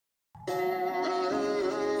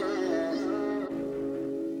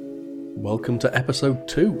welcome to episode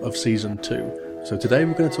 2 of season 2. So today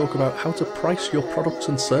we're going to talk about how to price your products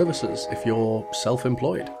and services if you're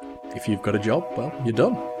self-employed. If you've got a job, well, you're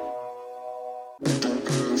done.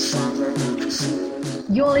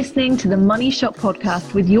 You're listening to the Money Shot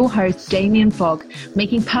podcast with your host, Damien Fogg,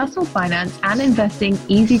 making personal finance and investing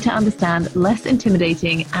easy to understand, less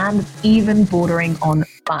intimidating, and even bordering on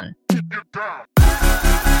fun.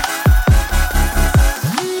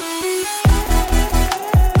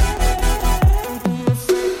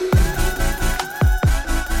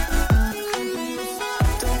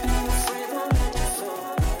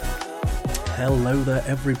 Hello there,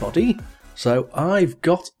 everybody. So I've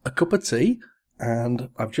got a cup of tea and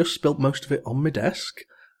I've just spilt most of it on my desk.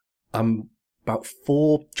 I'm about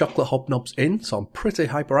 4 chocolate hobnobs in, so I'm pretty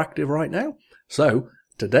hyperactive right now. So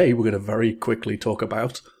today we're going to very quickly talk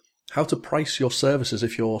about how to price your services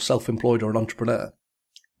if you're self-employed or an entrepreneur.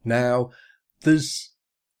 Now, there's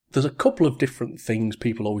a couple of different things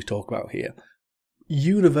people always talk about here.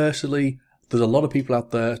 Universally, there's a lot of people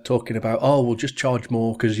out there talking about, oh, we'll just charge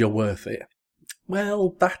more because you're worth it.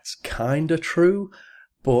 Well, that's kind of true,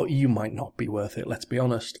 but you might not be worth it, let's be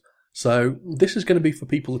honest. So this is going to be for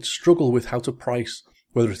people that struggle with how to price,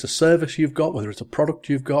 whether it's a service you've got, whether it's a product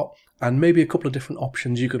you've got, and maybe a couple of different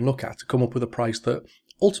options you can look at to come up with a price that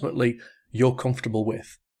ultimately you're comfortable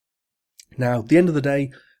with. Now, at the end of the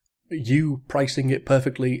day, you pricing it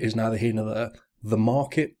perfectly is neither here nor there. The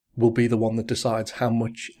market will be the one that decides how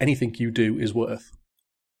much anything you do is worth.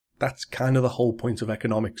 That's kind of the whole point of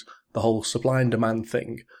economics, the whole supply and demand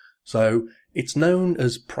thing. So it's known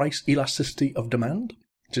as price elasticity of demand,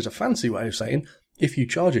 which is a fancy way of saying if you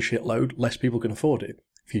charge a shitload, less people can afford it.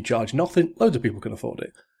 If you charge nothing, loads of people can afford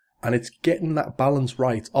it. And it's getting that balance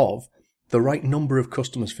right of the right number of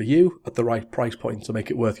customers for you at the right price point to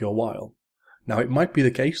make it worth your while. Now, it might be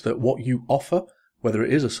the case that what you offer, whether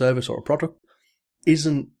it is a service or a product,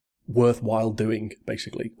 isn't worthwhile doing,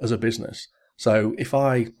 basically, as a business. So if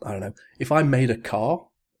I made a car,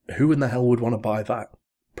 who in the hell would want to buy that?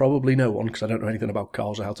 Probably no one, because I don't know anything about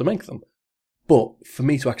cars or how to make them. But for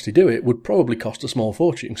me to actually do it would probably cost a small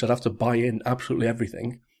fortune, because I'd have to buy in absolutely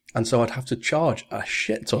everything. And so I'd have to charge a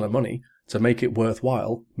shit ton of money to make it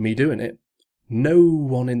worthwhile, me doing it. No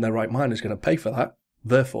one in their right mind is going to pay for that.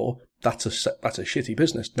 Therefore, that's a shitty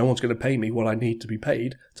business. No one's going to pay me what I need to be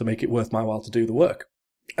paid to make it worth my while to do the work.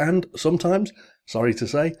 And sometimes, sorry to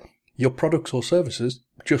say, your products or services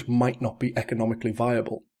just might not be economically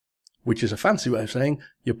viable, which is a fancy way of saying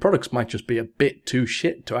your products might just be a bit too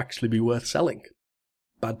shit to actually be worth selling.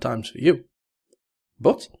 Bad times for you.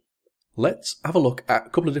 But let's have a look at a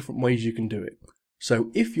couple of different ways you can do it. So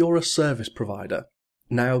if you're a service provider,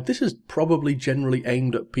 now this is probably generally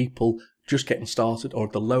aimed at people just getting started or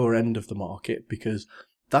at the lower end of the market, because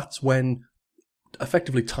that's when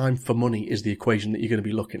effectively time for money is the equation that you're going to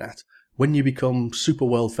be looking at. When you become super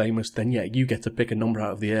world famous, then yeah, you get to pick a number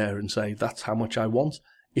out of the air and say, that's how much I want.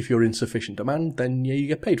 If you're in sufficient demand, then yeah, you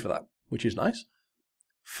get paid for that, which is nice.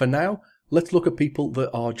 For now, let's look at people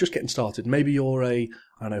that are just getting started. Maybe you're a,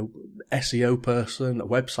 SEO person, a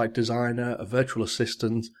website designer, a virtual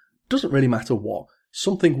assistant. Doesn't really matter what.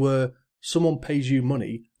 Something where someone pays you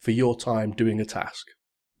money for your time doing a task.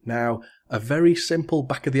 Now, a very simple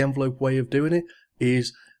back of the envelope way of doing it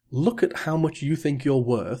is look at how much you think you're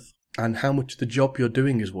worth and how much the job you're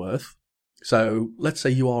doing is worth. So let's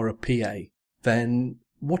say you are a PA. Then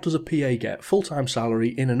what does a PA get? Full-time salary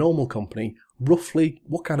in a normal company. Roughly,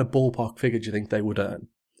 what kind of ballpark figure do you think they would earn?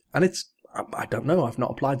 And I don't know, I've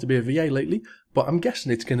not applied to be a VA lately, but I'm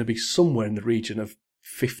guessing it's going to be somewhere in the region of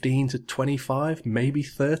 15 to 25, maybe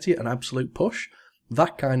 30 at an absolute push.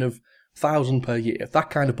 That kind of 1,000 per year, that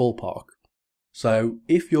kind of ballpark. So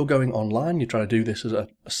if you're going online, you're trying to do this as a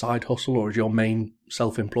side hustle or as your main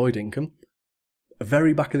self-employed income, a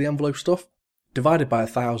very back of the envelope stuff, divided by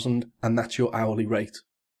 1,000, and that's your hourly rate.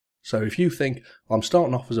 So if you think, well, I'm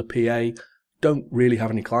starting off as a PA, don't really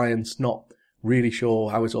have any clients, not really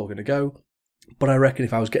sure how it's all going to go, but I reckon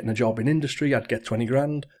if I was getting a job in industry, I'd get 20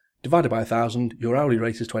 grand, divided by 1,000, your hourly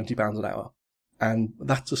rate is £20 an hour. And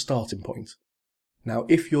that's a starting point. Now,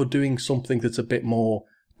 if you're doing something that's a bit more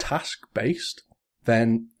task-based,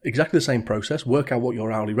 then exactly the same process, work out what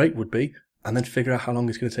your hourly rate would be, and then figure out how long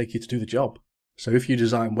it's going to take you to do the job. So if you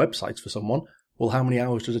design websites for someone, well, how many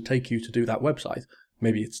hours does it take you to do that website?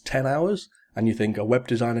 Maybe it's 10 hours, and you think a web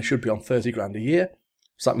designer should be on 30 grand a year,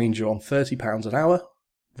 so that means you're on £30 an hour,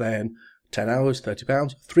 then 10 hours,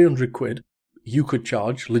 £30, 300 quid, you could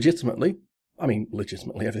charge legitimately,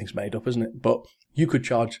 everything's made up, isn't it? But you could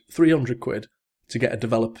charge 300 quid to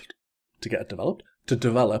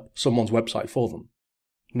develop someone's website for them.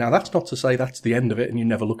 Now, that's not to say that's the end of it and you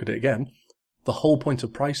never look at it again. The whole point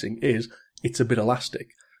of pricing is it's a bit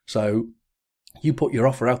elastic. So you put your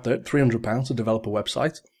offer out there at £300 to develop a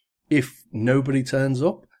website. If nobody turns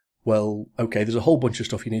up, well, okay, there's a whole bunch of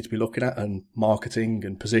stuff you need to be looking at, and marketing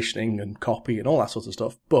and positioning and copy and all that sort of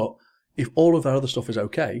stuff. But if all of that other stuff is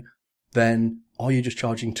okay, then are you just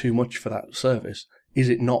charging too much for that service? Is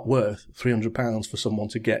it not worth £300 for someone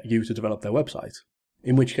to get you to develop their website?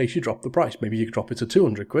 In which case you drop the price. Maybe you drop it to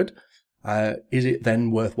 200 quid. Is it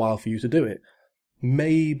then worthwhile for you to do it?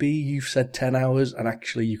 Maybe you've said 10 hours and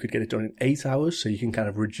actually you could get it done in 8 hours, so you can kind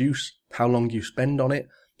of reduce how long you spend on it.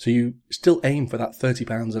 So you still aim for that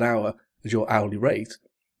 £30 an hour as your hourly rate,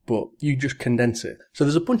 but you just condense it. So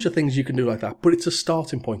there's a bunch of things you can do like that, but it's a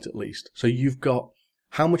starting point at least. So you've got,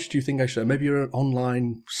 how much do you think I should? Maybe you're an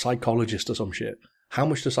online psychologist or some shit. How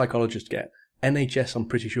much do psychologists get? NHS, I'm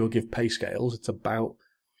pretty sure, give pay scales. It's about,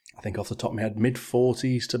 I think off the top of my head,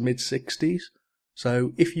 mid-40s to mid-60s.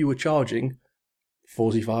 So if you were charging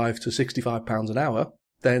 £45 to £65 an hour,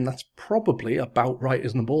 then that's probably about right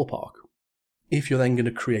as in the ballpark. If you're then going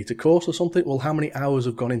to create a course or something, well, how many hours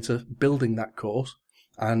have gone into building that course,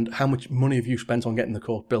 and how much money have you spent on getting the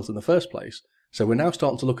course built in the first place? So we're now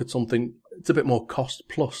starting to look at something, it's a bit more cost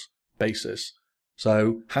plus basis.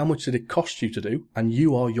 So how much did it cost you to do? And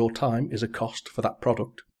your time is a cost for that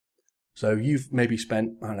product. So you've maybe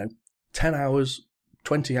spent, 10 hours,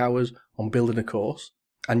 20 hours on building a course,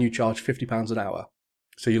 and you charge £50 an hour.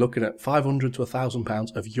 So you're looking at £500 to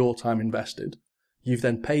 £1,000 of your time invested. You've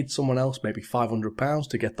then paid someone else maybe £500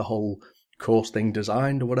 to get the whole course thing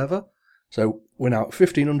designed or whatever. So we're now at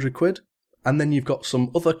 1,500 quid. And then you've got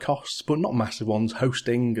some other costs, but not massive ones,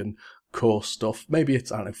 hosting and course stuff. Maybe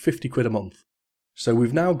it's, 50 quid a month. So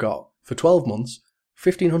we've now got, for 12 months,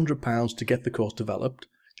 £1,500 to get the course developed,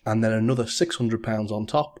 and then another £600 on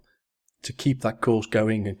top to keep that course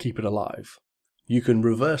going and keep it alive. You can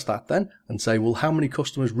reverse that then and say, well, how many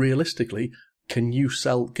customers realistically can you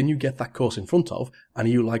get that course in front of, and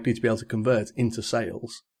are you likely to be able to convert into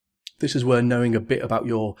sales? This is where knowing a bit about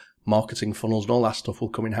your marketing funnels and all that stuff will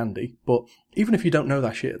come in handy. But even if you don't know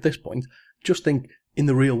that shit at this point, just think, in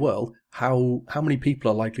the real world, how many people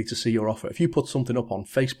are likely to see your offer? If you put something up on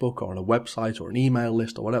Facebook or on a website or an email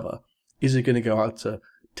list or whatever, is it going to go out to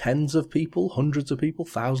tens of people, hundreds of people,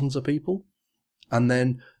 thousands of people? And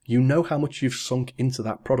then you know how much you've sunk into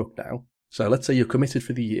that product now. So let's say you're committed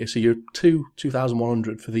for the year, so you're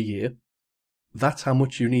 2,100 for the year. That's how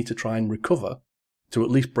much you need to try and recover to at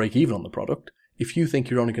least break even on the product. If you think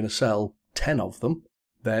you're only going to sell 10 of them,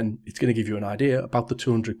 then it's going to give you an idea about the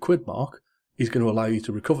 200 quid mark is going to allow you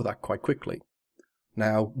to recover that quite quickly.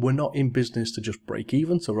 Now, we're not in business to just break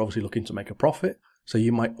even, so we're obviously looking to make a profit. So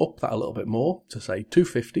you might up that a little bit more to say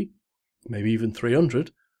 250, maybe even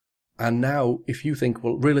 300. And now, if you think,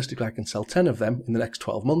 well, realistically, I can sell 10 of them in the next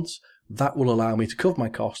 12 months, that will allow me to cover my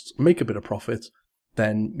costs, make a bit of profit,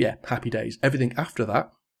 then, yeah, happy days. Everything after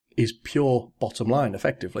that is pure bottom line,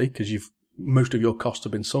 effectively, because most of your costs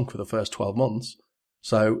have been sunk for the first 12 months.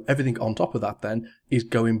 So everything on top of that then is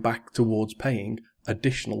going back towards paying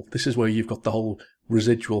additional. This is where you've got the whole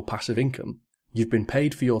residual passive income. You've been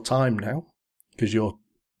paid for your time now, because you're,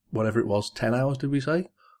 whatever it was, 10 hours, did we say?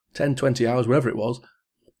 10, 20 hours, whatever it was.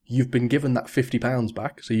 You've been given that £50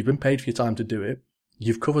 back, so you've been paid for your time to do it.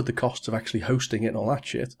 You've covered the costs of actually hosting it and all that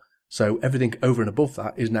shit. So everything over and above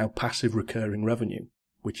that is now passive recurring revenue,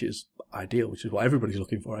 which is ideal, which is what everybody's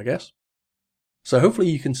looking for, I guess. So hopefully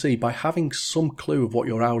you can see, by having some clue of what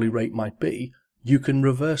your hourly rate might be, you can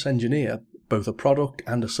reverse engineer both a product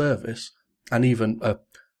and a service, and even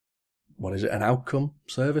an outcome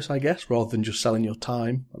service, I guess, rather than just selling your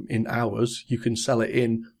time in hours. You can sell it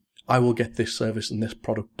in, I will get this service and this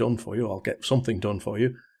product done for you, I'll get something done for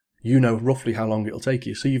you. You know roughly how long it'll take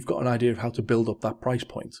you, so you've got an idea of how to build up that price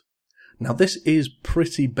point. Now, this is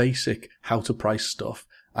pretty basic how to price stuff,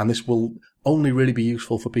 and this will only really be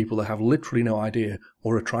useful for people that have literally no idea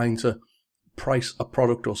or are trying to price a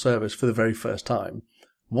product or service for the very first time.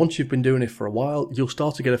 Once you've been doing it for a while, you'll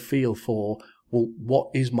start to get a feel for, well, what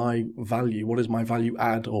is my value? What is my value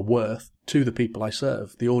add or worth to the people I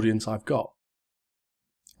serve, the audience I've got?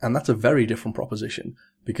 And that's a very different proposition,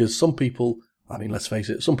 because some people, let's face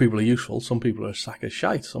it, some people are useful, some people are a sack of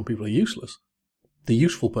shite, some people are useless. The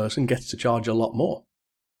useful person gets to charge a lot more.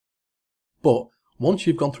 But once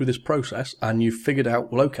you've gone through this process and you've figured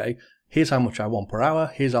out, well, okay, here's how much I want per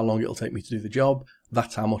hour, here's how long it'll take me to do the job,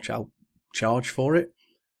 that's how much I'll charge for it,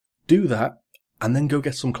 do that, and then go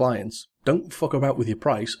get some clients. Don't fuck about with your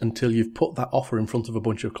price until you've put that offer in front of a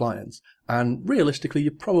bunch of clients. And realistically,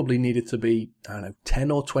 you probably need it to be,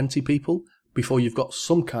 10 or 20 people, before you've got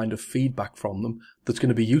some kind of feedback from them that's going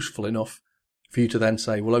to be useful enough for you to then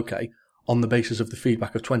say, well, okay, on the basis of the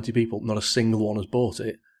feedback of 20 people, not a single one has bought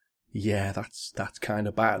it. Yeah, that's kind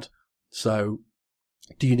of bad. So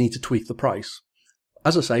do you need to tweak the price?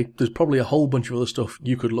 As I say, there's probably a whole bunch of other stuff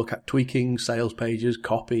you could look at: tweaking sales pages,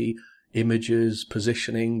 copy, images,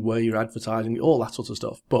 positioning, where you're advertising, all that sort of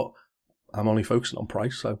stuff. But I'm only focusing on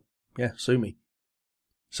price, so yeah, sue me.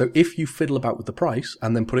 So if you fiddle about with the price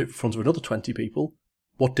and then put it in front of another 20 people,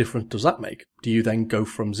 what difference does that make? Do you then go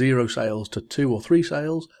from 0 sales to 2 or 3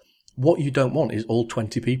 sales? What you don't want is all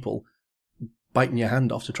 20 people biting your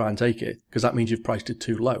hand off to try and take it, because that means you've priced it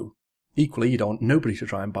too low. Equally, you don't want nobody to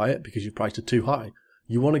try and buy it because you've priced it too high.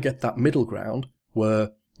 You want to get that middle ground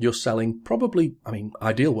where you're selling probably,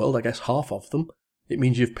 ideal world, I guess, half of them. It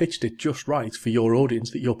means you've pitched it just right for your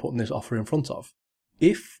audience that you're putting this offer in front of.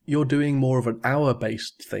 If you're doing more of an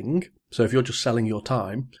hour-based thing, so if you're just selling your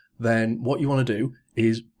time, then what you want to do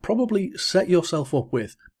is probably set yourself up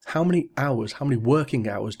with how many working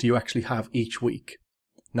hours do you actually have each week?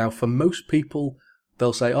 Now, for most people,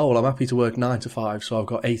 they'll say, oh, well, I'm happy to work 9 to 5, so I've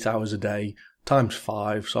got 8 hours a day, times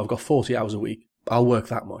 5, so I've got 40 hours a week. I'll work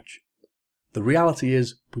that much. The reality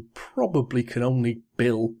is we probably can only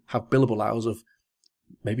have billable hours of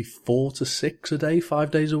maybe 4 to 6 a day, 5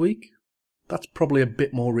 days a week. That's probably a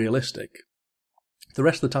bit more realistic. The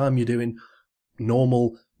rest of the time you're doing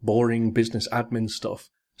normal, boring business admin stuff.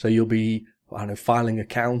 So you'll be, filing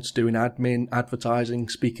accounts, doing admin, advertising,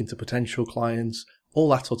 speaking to potential clients, all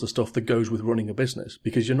that sort of stuff that goes with running a business,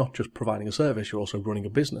 because you're not just providing a service, you're also running a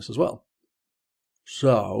business as well.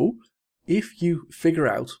 So if you figure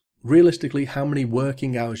out realistically how many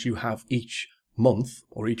working hours you have each month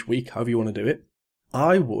or each week, however you want to do it,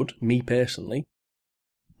 I would, me personally,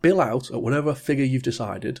 bill out at whatever figure you've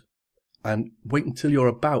decided and wait until you're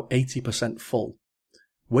about 80% full.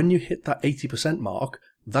 When you hit that 80% mark,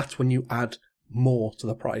 that's when you add more to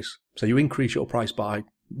the price. So you increase your price by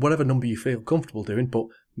whatever number you feel comfortable doing, but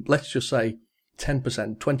let's just say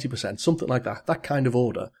 10%, 20%, something like that, that kind of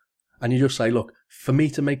order. And you just say, look, for me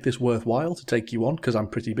to make this worthwhile to take you on, because I'm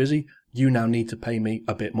pretty busy, you now need to pay me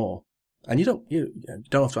a bit more. And you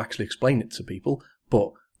don't have to actually explain it to people,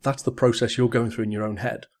 but that's the process you're going through in your own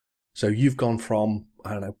head. So you've gone from,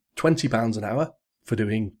 £20 an hour for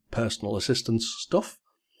doing personal assistance stuff,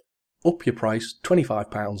 up your price,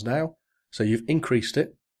 £25 now. So you've increased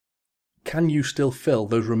it. Can you still fill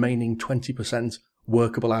those remaining 20%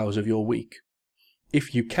 workable hours of your week?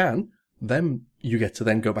 If you can, then you get to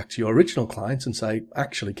then go back to your original clients and say,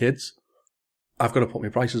 actually, kids, I've got to put my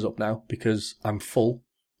prices up now because I'm full.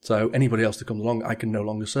 So anybody else that comes along, I can no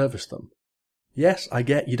longer service them. Yes, I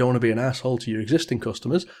get you don't want to be an asshole to your existing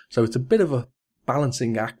customers. So it's a bit of a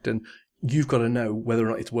balancing act, and you've got to know whether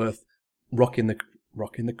or not it's worth rocking the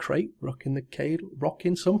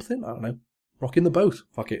boat.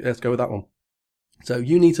 Fuck it, let's go with that one. So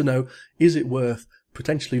you need to know, is it worth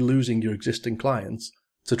potentially losing your existing clients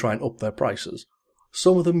to try and up their prices?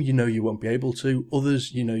 Some of them you won't be able to.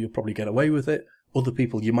 Others you'll probably get away with it. Other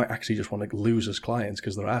people you might actually just want to lose as clients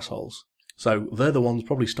because they're assholes. So they're the ones,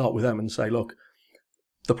 probably start with them and say, look,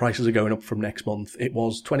 the prices are going up from next month. It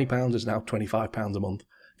was £20, it's now £25 a month.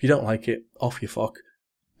 If you don't like it, off you fuck,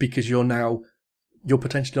 because you're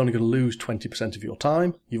potentially only going to lose 20% of your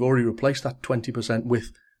time. You've already replaced that 20%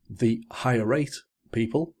 with the higher rate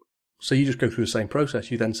people. So you just go through the same process.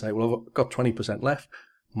 You then say, well, I've got 20% left.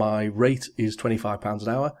 My rate is £25 an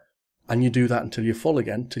hour. And you do that until you're full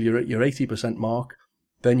again, till you're at your 80% mark.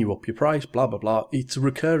 Then you up your price, blah, blah, blah. It's a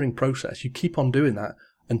recurring process. You keep on doing that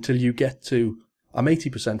until you get to, I'm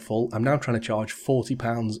 80% full. I'm now trying to charge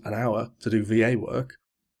 £40 an hour to do VA work.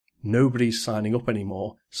 Nobody's signing up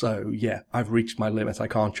anymore. So yeah, I've reached my limit. I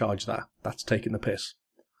can't charge that. That's taking the piss.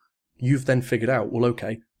 You've then figured out, well,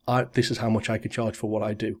 okay, this is how much I could charge for what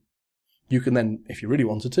I do. You can then, if you really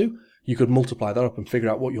wanted to, you could multiply that up and figure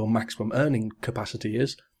out what your maximum earning capacity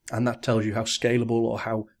is. And that tells you how scalable or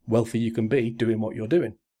how wealthy you can be doing what you're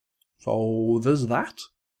doing. So there's that.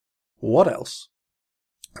 What else?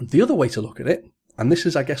 And the other way to look at it, and this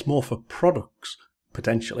is, I guess, more for products,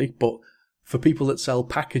 potentially, but for people that sell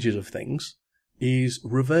packages of things, is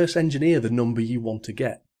reverse engineer the number you want to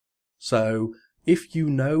get. So if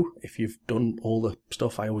you've done all the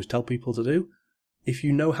stuff I always tell people to do, if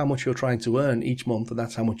you know how much you're trying to earn each month and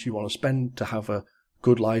that's how much you want to spend to have a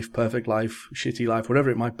good life, perfect life, shitty life, whatever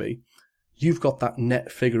it might be, you've got that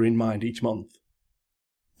net figure in mind each month.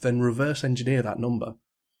 Then reverse engineer that number.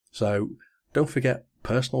 So don't forget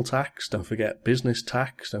personal tax, don't forget business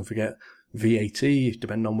tax, don't forget VAT,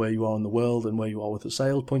 depending on where you are in the world and where you are with the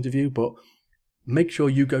sales point of view, but make sure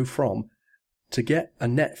you go from, to get a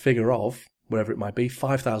net figure of whatever it might be,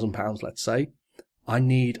 £5,000, let's say, I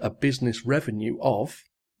need a business revenue of,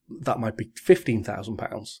 that might be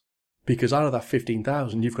 £15,000. Because out of that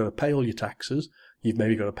 15,000, you've got to pay all your taxes, you've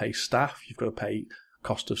maybe got to pay staff, you've got to pay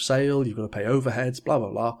cost of sale, you've got to pay overheads, blah,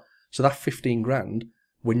 blah, blah. So that 15 grand,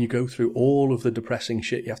 when you go through all of the depressing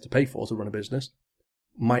shit you have to pay for to run a business,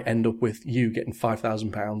 might end up with you getting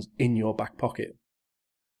 £5,000 in your back pocket.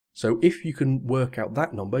 So if you can work out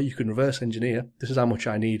that number, you can reverse engineer, this is how much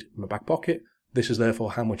I need in my back pocket, this is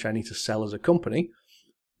therefore how much I need to sell as a company,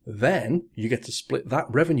 then you get to split that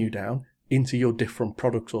revenue down into your different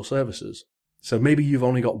products or services. So maybe you've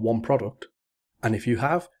only got one product, and if you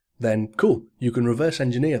have, then cool, you can reverse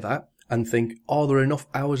engineer that and think, are there enough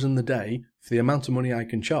hours in the day for the amount of money I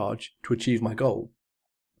can charge to achieve my goal?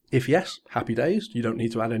 If yes, happy days, you don't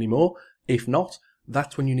need to add any more. If not,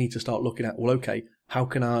 that's when you need to start looking at, well, okay, how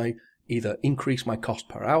can I either increase my cost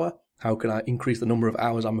per hour? How can I increase the number of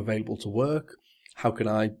hours I'm available to work? How can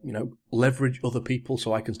I, leverage other people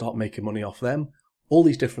so I can start making money off them? All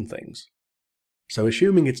these different things. So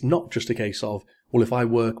assuming it's not just a case of, well, if I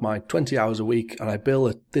work my 20 hours a week and I bill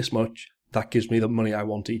at this much, that gives me the money I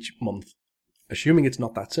want each month. Assuming it's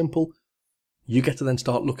not that simple, you get to then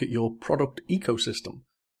start look at your product ecosystem,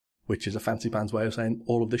 which is a fancy pants way of saying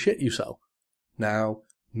all of the shit you sell. Now,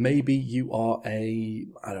 maybe you are I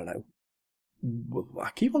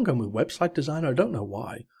keep on going with website designer, I don't know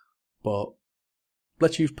why, but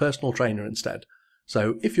let's use personal trainer instead.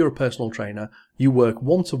 So if you're a personal trainer, you work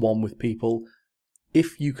one-to-one with people.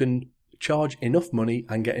 If you can charge enough money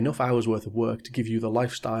and get enough hours worth of work to give you the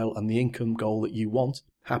lifestyle and the income goal that you want,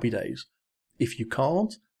 happy days. If you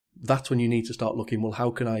can't, that's when you need to start looking, well,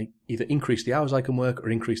 how can I either increase the hours I can work or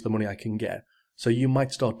increase the money I can get? So you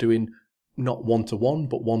might start doing not one-to-one,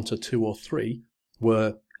 but 1 to 2 or 3,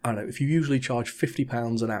 where, I don't know, if you usually charge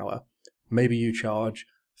 £50 an hour, maybe you charge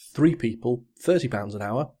 3 people £30 an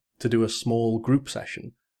hour to do a small group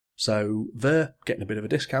session. So they're getting a bit of a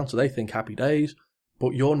discount, so they think happy days,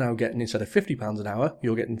 but you're now getting, instead of £50 an hour,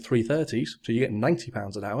 you're getting 330s, so you're getting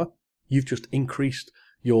 £90 an hour. You've just increased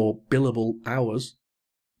your billable hours.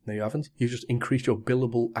 No, you haven't. You've just increased your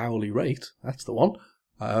billable hourly rate, that's the one,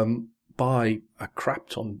 by a crap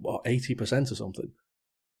ton, 80% or something,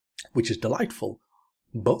 which is delightful.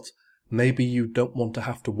 But maybe you don't want to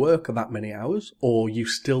have to work that many hours, or you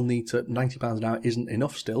still need to, £90 an hour isn't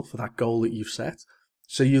enough still for that goal that you've set.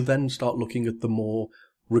 So you then start looking at the more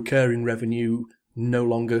recurring revenue, no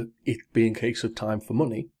longer it being a case of time for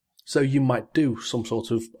money. So you might do some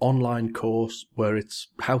sort of online course where it's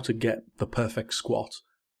how to get the perfect squat.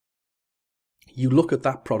 You look at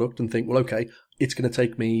that product and think, well, okay, it's going to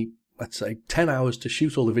take me, let's say, 10 hours to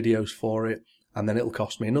shoot all the videos for it, and then it'll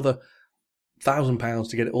cost me another £1,000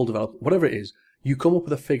 to get it all developed. Whatever it is, you come up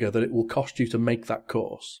with a figure that it will cost you to make that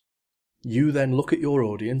course. You then look at your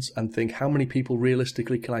audience and think, how many people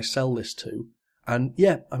realistically can I sell this to? And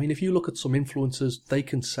yeah, I mean, if you look at some influencers, they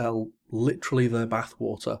can sell literally their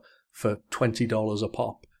bathwater for $20 a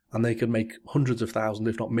pop, and they can make hundreds of thousands,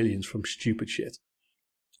 if not millions, from stupid shit.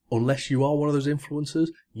 Unless you are one of those influencers,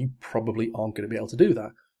 you probably aren't going to be able to do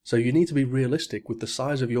that. So you need to be realistic with the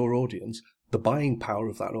size of your audience, the buying power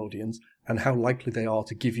of that audience, and how likely they are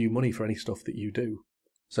to give you money for any stuff that you do.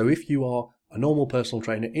 So if you are a normal personal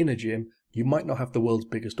trainer in a gym, you might not have the world's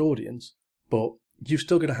biggest audience, but you're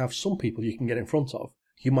still going to have some people you can get in front of.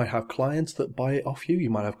 You might have clients that buy it off you.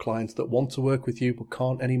 You might have clients that want to work with you but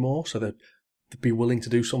can't anymore, so they'd be willing to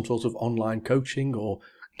do some sort of online coaching or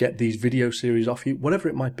get these video series off you, whatever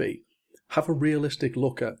it might be. Have a realistic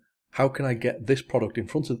look at how can I get this product in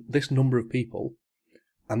front of this number of people,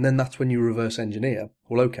 and then that's when you reverse engineer.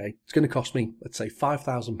 Well, okay, it's going to cost me, let's say,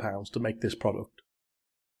 £5,000 to make this product.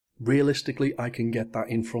 Realistically, I can get that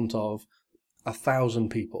in front of 1,000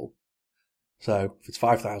 people. So if it's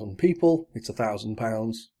 5,000 people, it's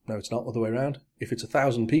 £1,000. No, it's not the other way around. If it's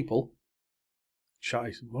 1,000 people,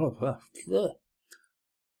 let's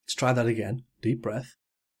try that again. Deep breath.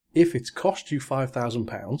 If it's cost you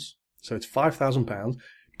 £5,000, so it's £5,000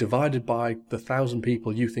 divided by the 1,000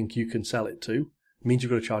 people you think you can sell it to, means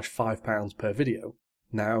you've got to charge £5 per video.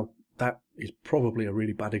 Now, that is probably a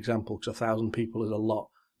really bad example because 1,000 people is a lot.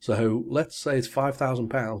 So let's say it's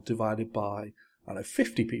 £5,000 divided by,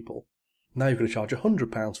 50 people. Now you've got to charge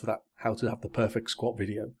 £100 for that, how to have the perfect squat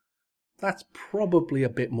video. That's probably a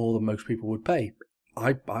bit more than most people would pay,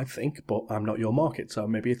 I think, but I'm not your market, so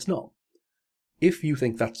maybe it's not. If you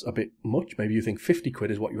think that's a bit much, maybe you think 50 quid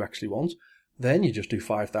is what you actually want, then you just do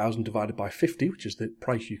 5,000 divided by 50, which is the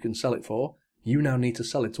price you can sell it for. You now need to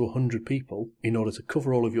sell it to 100 people in order to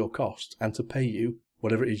cover all of your costs and to pay you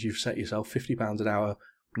whatever it is you've set yourself, £50 an hour,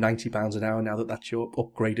 £90 an hour, now that that's your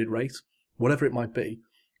upgraded rate, whatever it might be,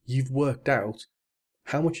 you've worked out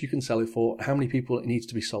how much you can sell it for, how many people it needs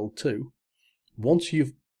to be sold to. Once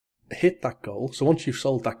you've hit that goal, so once you've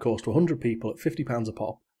sold that course to 100 people at £50 a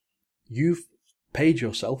pop, you've paid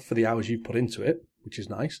yourself for the hours you've put into it, which is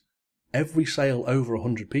nice. Every sale over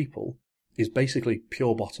 100 people is basically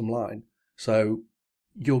pure bottom line. So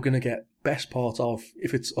you're going to get best part of,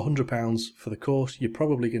 if it's £100 for the course, you're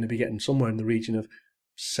probably going to be getting somewhere in the region of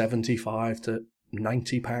 £75 to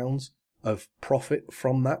 £90 of profit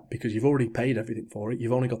from that, because you've already paid everything for it.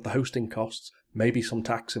 You've only got the hosting costs, maybe some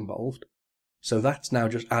tax involved. So that's now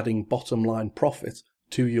just adding bottom line profit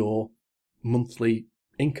to your monthly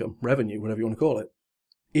income, revenue, whatever you want to call it.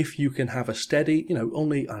 If you can have a steady,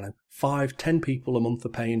 only, 5, 10 people a month are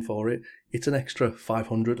paying for it, it's an extra £500,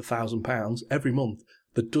 £1,000 every month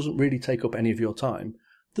that doesn't really take up any of your time.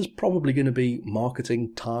 There's probably going to be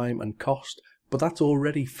marketing, time and cost, but that's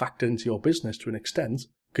already factored into your business to an extent,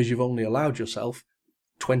 because you've only allowed yourself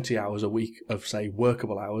 20 hours a week of, say,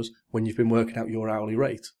 workable hours when you've been working out your hourly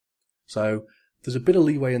rate. So there's a bit of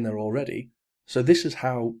leeway in there already. So this is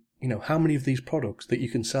how, how many of these products that you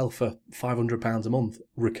can sell for £500 a month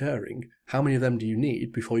recurring, how many of them do you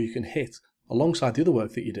need before you can hit, alongside the other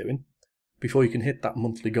work that you're doing, before you can hit that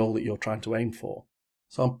monthly goal that you're trying to aim for?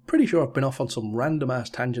 So I'm pretty sure I've been off on some random ass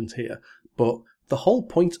tangents here, but the whole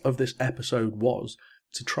point of this episode was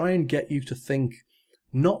to try and get you to think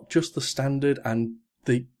not just the standard and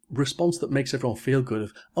the response that makes everyone feel good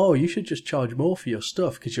of, oh, you should just charge more for your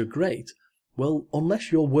stuff because you're great. Well,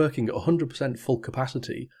 unless you're working at 100% full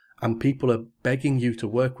capacity and people are begging you to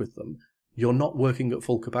work with them, you're not working at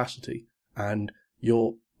full capacity and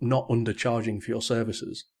you're not undercharging for your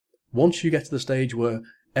services. Once you get to the stage where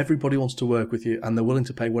everybody wants to work with you and they're willing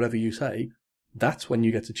to pay whatever you say, that's when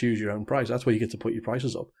you get to choose your own price. That's where you get to put your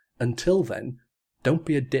prices up. Until then, don't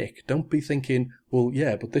be a dick. Don't be thinking, well,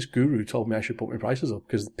 yeah, but this guru told me I should put my prices up,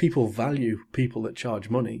 because people value people that charge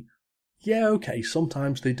money. Yeah, okay,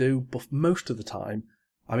 sometimes they do, but most of the time,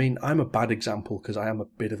 I'm a bad example because I am a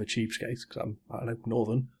bit of a cheapskate, because I'm,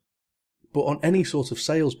 northern. But on any sort of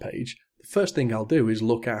sales page, the first thing I'll do is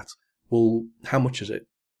look at, well, how much is it?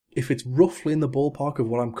 If it's roughly in the ballpark of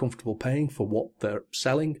what I'm comfortable paying for what they're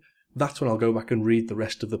selling, that's when I'll go back and read the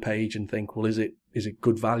rest of the page and think, well, is it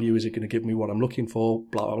good value? Is it going to give me what I'm looking for?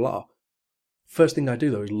 Blah, blah, blah. First thing I do,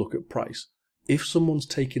 though, is look at price. If someone's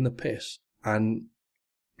taking the piss and,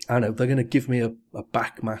 they're going to give me a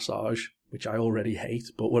back massage, which I already hate,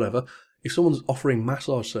 but whatever. If someone's offering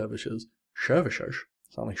massage services, sound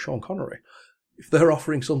like Sean Connery. If they're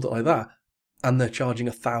offering something like that and they're charging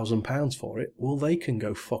 £1,000 for it, well, they can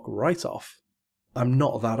go fuck right off. I'm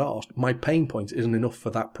not that arsed. My pain point isn't enough for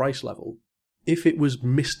that price level. If it was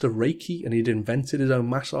Mr. Reiki and he'd invented his own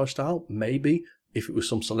massage style, maybe. If it was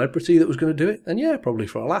some celebrity that was going to do it, then yeah, probably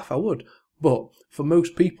for a laugh I would. But for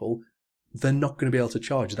most people, they're not going to be able to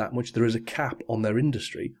charge that much. There is a cap on their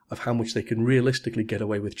industry of how much they can realistically get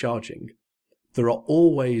away with charging. There are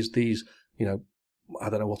always these, I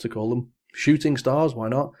don't know what to call them, shooting stars, why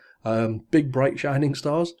not? Big, bright, shining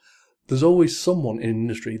stars. There's always someone in an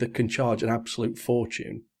industry that can charge an absolute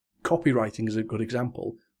fortune. Copywriting is a good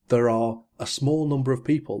example. There are a small number of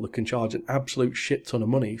people that can charge an absolute shit ton of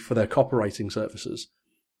money for their copywriting services.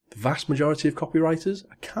 The vast majority of copywriters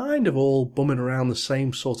are kind of all bumming around the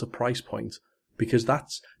same sort of price point, because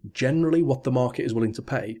that's generally what the market is willing to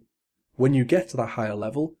pay. When you get to that higher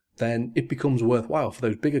level, then it becomes worthwhile for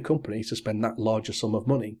those bigger companies to spend that larger sum of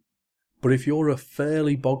money. But if you're a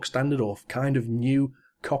fairly bog standard or kind of new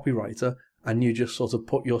copywriter and you just sort of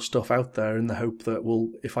put your stuff out there in the hope that, well,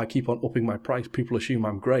 if I keep on upping my price, people assume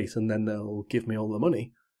I'm great and then they'll give me all the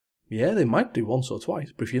money. Yeah, they might do once or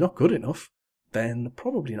twice, but if you're not good enough, then they're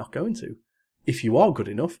probably not going to. If you are good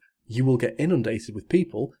enough, you will get inundated with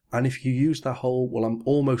people, and if you use that whole, well, I'm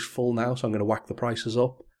almost full now, so I'm going to whack the prices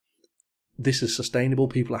up, this is sustainable,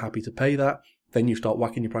 people are happy to pay that, then you start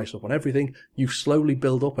whacking your price up on everything, you slowly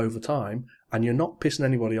build up over time, and you're not pissing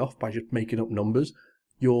anybody off by just making up numbers.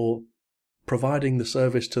 You're providing the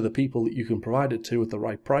service to the people that you can provide it to at the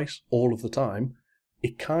right price all of the time.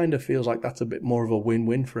 It kind of feels like that's a bit more of a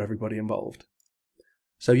win-win for everybody involved.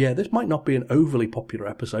 So yeah, this might not be an overly popular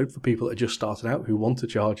episode for people that are just starting out who want to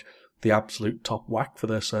charge the absolute top whack for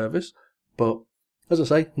their service. But as I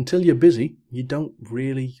say, until you're busy, you don't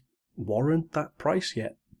really warrant that price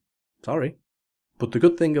yet. Sorry. But the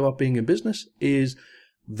good thing about being in business is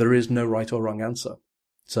there is no right or wrong answer.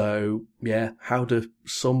 So yeah, how do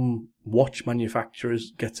some watch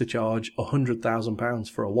manufacturers get to charge £100,000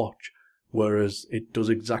 for a watch, whereas it does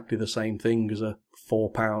exactly the same thing as a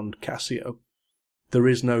 £4 Casio? There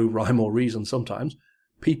is no rhyme or reason sometimes.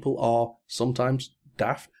 People are sometimes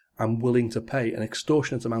daft, and willing to pay an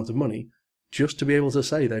extortionate amount of money just to be able to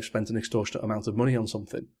say they've spent an extortionate amount of money on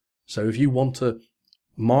something. So if you want to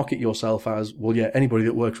market yourself as, well, yeah, anybody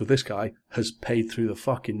that works with this guy has paid through the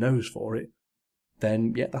fucking nose for it,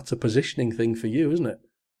 then yeah, that's a positioning thing for you, isn't it?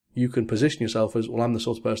 You can position yourself as, well, I'm the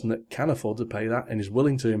sort of person that can afford to pay that and is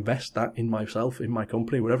willing to invest that in myself, in my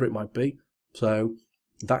company, whatever it might be. So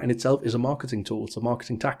that in itself is a marketing tool. It's a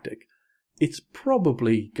marketing tactic. It's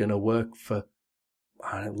probably going to work for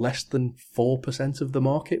less than 4% of the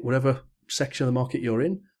market, whatever section of the market you're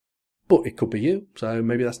in. But it could be you, so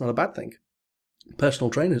maybe that's not a bad thing. Personal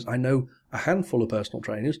trainers, I know a handful of personal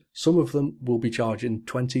trainers. Some of them will be charging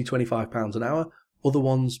 £20, £25 an hour. Other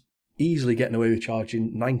ones easily getting away with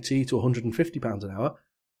charging £90 to £150 an hour.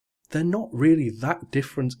 They're not really that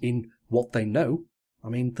different in what they know. I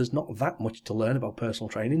mean, there's not that much to learn about personal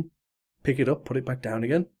training. Pick it up, put it back down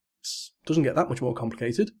again. It doesn't get that much more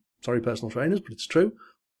complicated. Sorry, personal trainers, but it's true.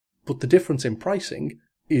 But the difference in pricing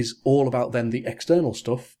is all about then the external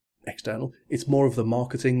stuff. External. It's more of the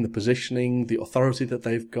marketing, the positioning, the authority that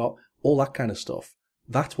they've got, all that kind of stuff.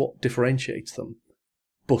 That's what differentiates them.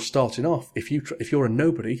 But starting off, if you're a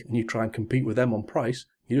nobody and you try and compete with them on price,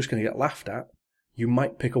 you're just going to get laughed at. You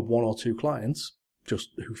might pick up 1 or 2 clients, just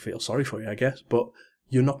who feel sorry for you, I guess, but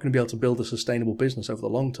you're not going to be able to build a sustainable business over the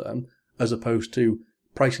long term, as opposed to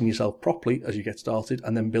pricing yourself properly as you get started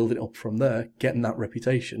and then building up from there, getting that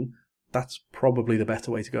reputation. That's probably the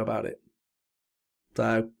better way to go about it.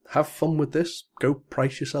 So have fun with this. Go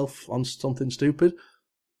price yourself on something stupid.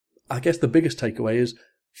 I guess the biggest takeaway is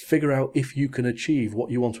figure out if you can achieve what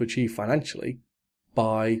you want to achieve financially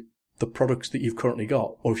by the products that you've currently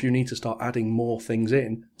got, or if you need to start adding more things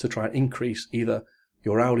in to try and increase either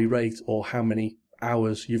your hourly rate or how many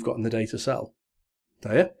hours you've got in the day to sell.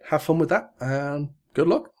 So yeah, have fun with that and good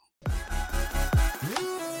luck.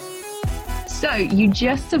 So you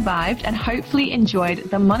just survived and hopefully enjoyed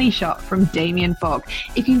the Money Shot from Damien Fogg.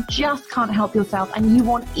 If you just can't help yourself and you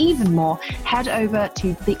want even more, head over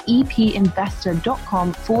to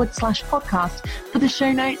theepinvestor.com/podcast for the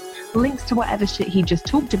show notes, links to whatever shit he just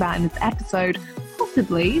talked about in this episode,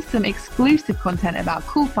 possibly some exclusive content about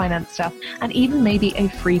cool finance stuff, and even maybe a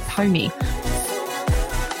free pony.